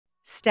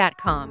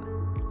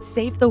STATCOM.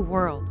 Save the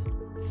world.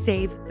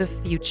 Save the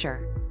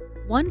future.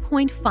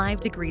 1.5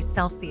 degrees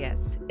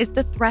Celsius is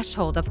the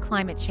threshold of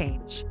climate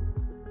change.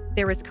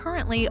 There is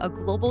currently a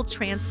global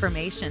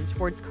transformation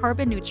towards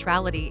carbon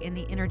neutrality in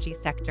the energy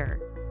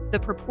sector. The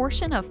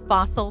proportion of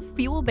fossil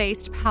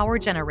fuel-based power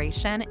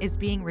generation is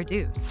being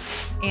reduced,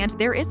 and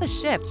there is a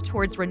shift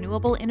towards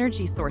renewable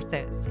energy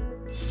sources.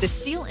 The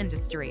steel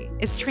industry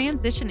is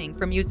transitioning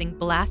from using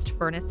blast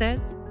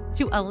furnaces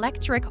to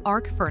electric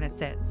arc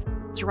furnaces,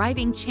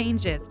 driving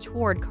changes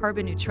toward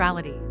carbon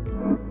neutrality.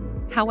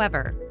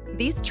 However,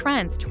 these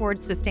trends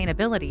towards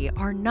sustainability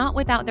are not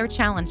without their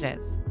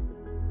challenges.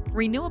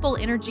 Renewable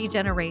energy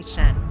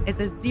generation is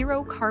a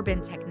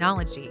zero-carbon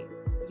technology,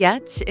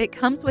 yet it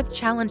comes with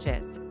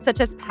challenges such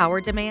as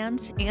power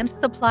demand and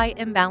supply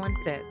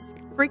imbalances,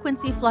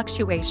 frequency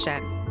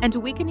fluctuation, and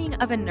weakening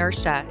of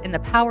inertia in the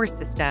power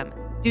system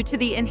due to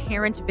the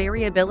inherent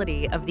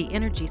variability of the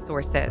energy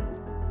sources.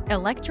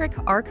 Electric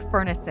arc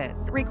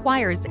furnaces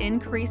requires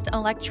increased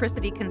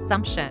electricity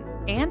consumption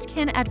and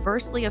can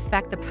adversely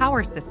affect the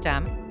power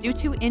system due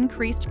to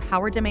increased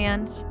power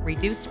demand,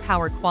 reduced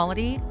power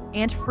quality,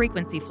 and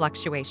frequency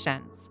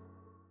fluctuations.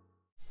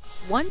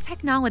 One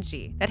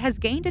technology that has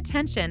gained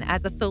attention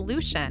as a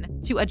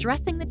solution to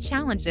addressing the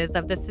challenges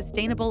of the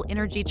sustainable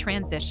energy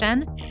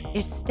transition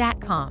is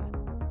STATCOM.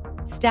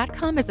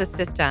 STATCOM is a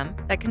system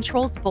that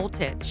controls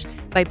voltage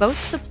by both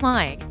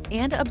supplying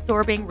and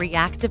absorbing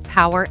reactive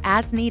power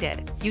as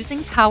needed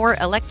using power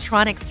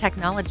electronics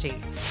technology.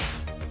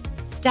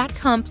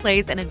 STATCOM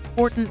plays an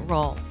important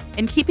role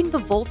in keeping the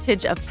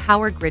voltage of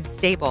power grid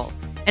stable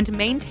and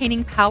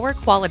maintaining power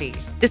quality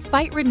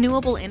despite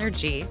renewable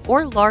energy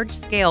or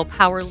large-scale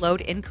power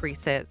load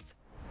increases.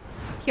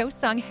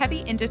 Hyosung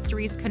Heavy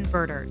Industries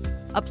converters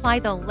apply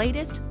the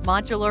latest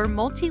modular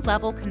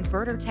multi-level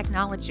converter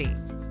technology,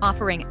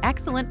 offering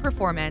excellent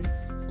performance,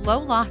 low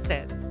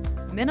losses,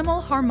 minimal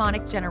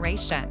harmonic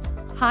generation,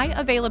 high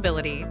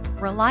availability,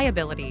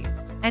 reliability,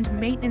 and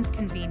maintenance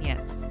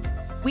convenience.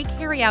 We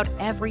carry out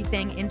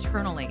everything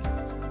internally,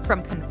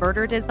 from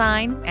converter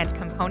design and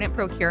component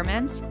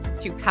procurement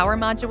to power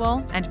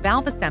module and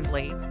valve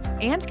assembly,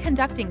 and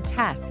conducting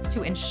tests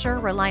to ensure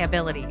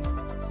reliability.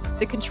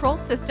 The control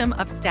system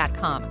of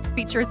STATCOM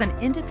features an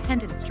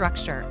independent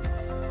structure.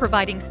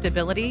 Providing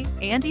stability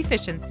and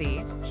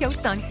efficiency,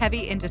 Hyosung Heavy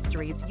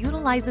Industries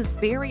utilizes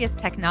various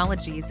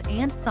technologies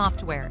and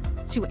software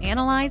to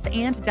analyze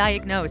and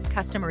diagnose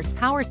customers'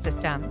 power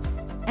systems,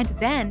 and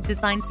then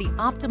designs the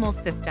optimal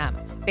system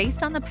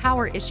based on the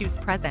power issues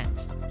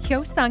present.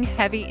 Hyosung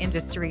Heavy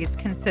Industries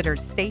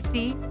considers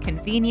safety,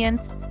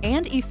 convenience,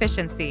 and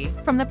efficiency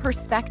from the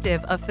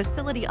perspective of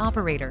facility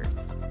operators.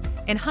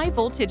 In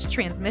high-voltage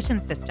transmission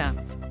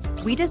systems,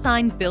 we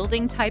design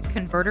building-type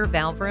converter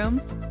valve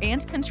rooms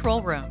and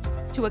control rooms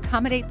to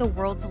accommodate the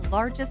world's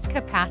largest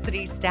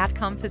capacity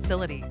STATCOM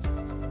facilities.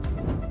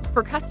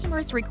 For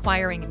customers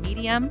requiring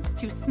medium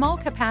to small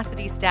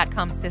capacity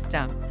STATCOM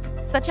systems,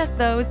 such as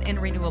those in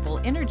renewable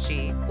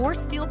energy or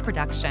steel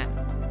production,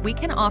 we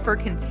can offer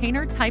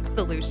container-type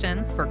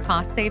solutions for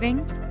cost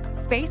savings,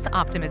 space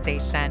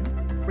optimization,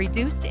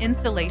 reduced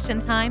installation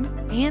time,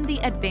 and the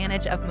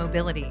advantage of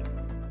mobility.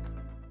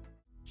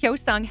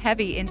 Hyosung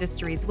Heavy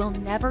Industries will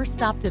never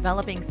stop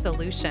developing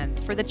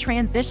solutions for the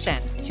transition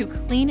to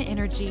clean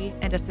energy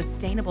and a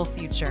sustainable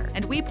future,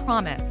 and we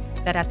promise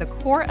that at the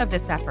core of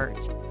this effort,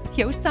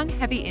 Hyosung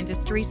Heavy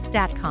Industries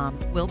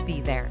STATCOM will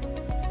be there.